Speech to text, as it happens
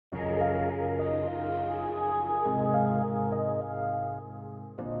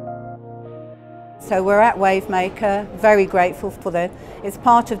So we're at Wavemaker, very grateful for that. It's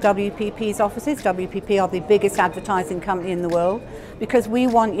part of WPP's offices. WPP are the biggest advertising company in the world, because we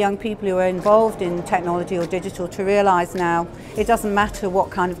want young people who are involved in technology or digital to realise now it doesn't matter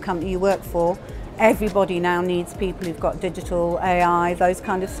what kind of company you work for. Everybody now needs people who've got digital, AI, those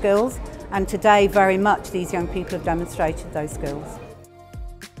kind of skills. And today, very much, these young people have demonstrated those skills.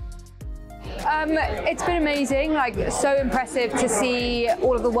 It's been amazing, like so impressive to see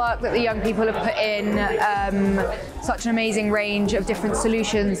all of the work that the young people have put in, such an amazing range of different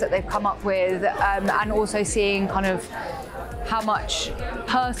solutions that they've come up with, and also seeing kind of how much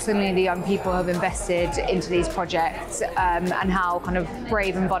personally the young people have invested into these projects, and how kind of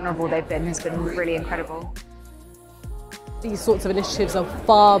brave and vulnerable they've been has been really incredible. These sorts of initiatives are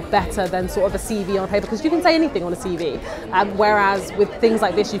far better than sort of a CV on paper, because you can say anything on a CV, whereas with things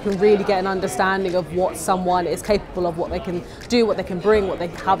like this you can really get an understanding of what someone is capable of, what they can do, what they can bring,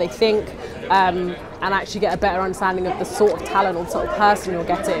 how they think, and actually get a better understanding of the sort of talent or sort of person you're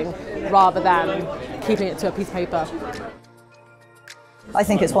getting, rather than keeping it to a piece of paper. I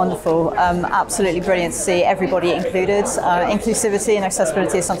think it's wonderful, absolutely brilliant to see everybody included. Inclusivity and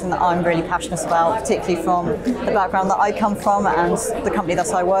accessibility is something that I'm really passionate about, particularly from the background that I come from and the company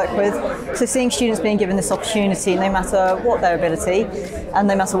that I work with. So seeing students being given this opportunity, no matter what their ability and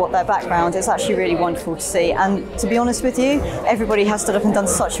no matter what their background, it's actually really wonderful to see. And to be honest with you, everybody has stood up and done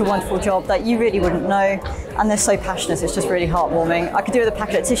such a wonderful job that you really wouldn't know, and they're so passionate, it's just really heartwarming. I could do with a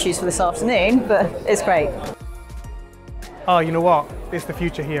packet of tissues for this afternoon, but it's great. Oh, you know what? It's the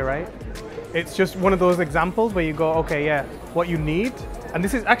future here, right? It's just one of those examples where you go, okay, yeah, what you need. And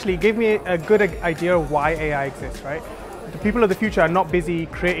this is actually gave me a good idea of why AI exists, right? The people of the future are not busy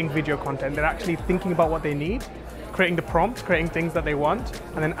creating video content. They're actually thinking about what they need, creating the prompts, creating things that they want,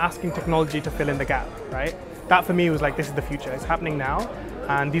 and then asking technology to fill in the gap, right? That for me was like, this is the future. It's happening now,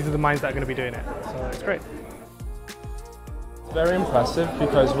 and these are the minds that are going to be doing it. So it's great. Very impressive,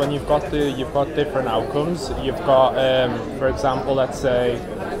 because when you've got different outcomes. You've got, for example, let's say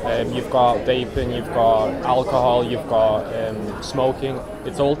you've got vaping, you've got alcohol, you've got smoking.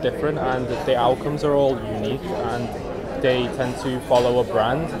 It's all different, and the outcomes are all unique, and they tend to follow a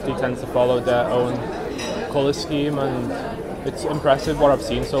brand. They tend to follow their own colour scheme, and it's impressive what I've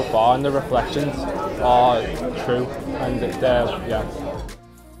seen so far. And the reflections are true, and yeah.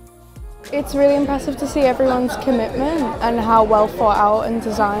 It's really impressive to see everyone's commitment and how well thought out and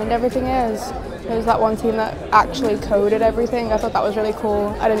designed everything is. There was that one team that actually coded everything. I thought that was really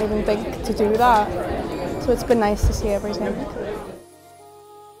cool. I didn't even think to do that. So it's been nice to see everything.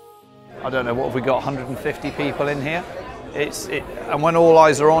 I don't know, what have we got, 150 people in here? And when all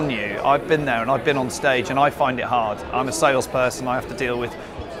eyes are on you, I've been there and I've been on stage and I find it hard. I'm a salesperson, I have to deal with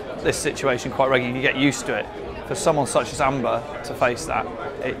this situation quite regularly. You get used to it. For someone such as Amber to face that,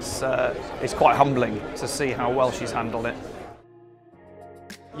 it's quite humbling to see how well she's handled it.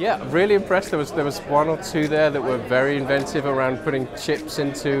 Yeah, really impressed. There was one or two there that were very inventive around putting chips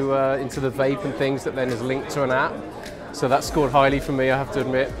into the vape and things that then is linked to an app. So that scored highly for me, I have to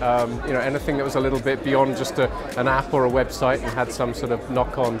admit. You know, anything that was a little bit beyond just an app or a website and had some sort of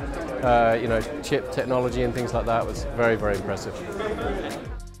knock-on, you know, chip technology and things like that was very, very impressive.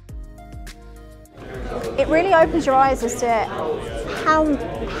 It really opens your eyes as to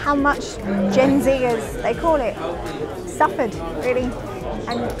how much Gen Z, as they call it, suffered, really.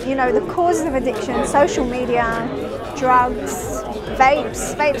 And you know, the causes of addiction, social media, drugs,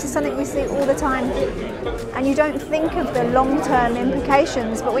 vapes. Vapes is something we see all the time. And you don't think of the long-term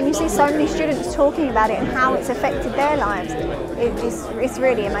implications, but when you see so many students talking about it and how it's affected their lives, it's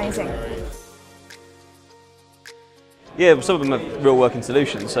really amazing. Yeah, well, some of them are real working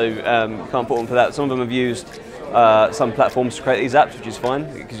solutions, so can't fault them for that. Some of them have used some platforms to create these apps, which is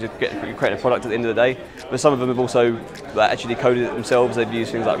fine, because you're creating a product at the end of the day. But some of them have also actually coded it themselves. They've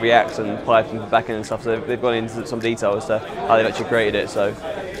used things like React and Python for backend and stuff, so they've gone into some detail as to how they've actually created it. So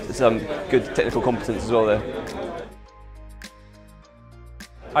there's some good technical competence as well there.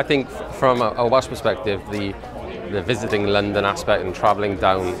 I think from a Welsh perspective, the visiting London aspect and travelling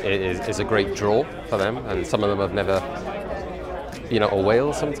down is a great draw for them, and some of them have never, you know, or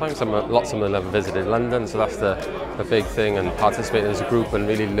Wales sometimes. Lots of them have never visited London, so that's the big thing, and participating as a group and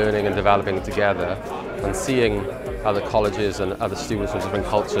really learning and developing together and seeing other colleges and other students from different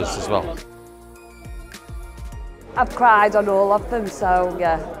cultures as well. I've cried on all of them, so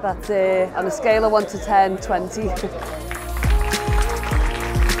yeah, that's on a scale of 1 to 10, 20.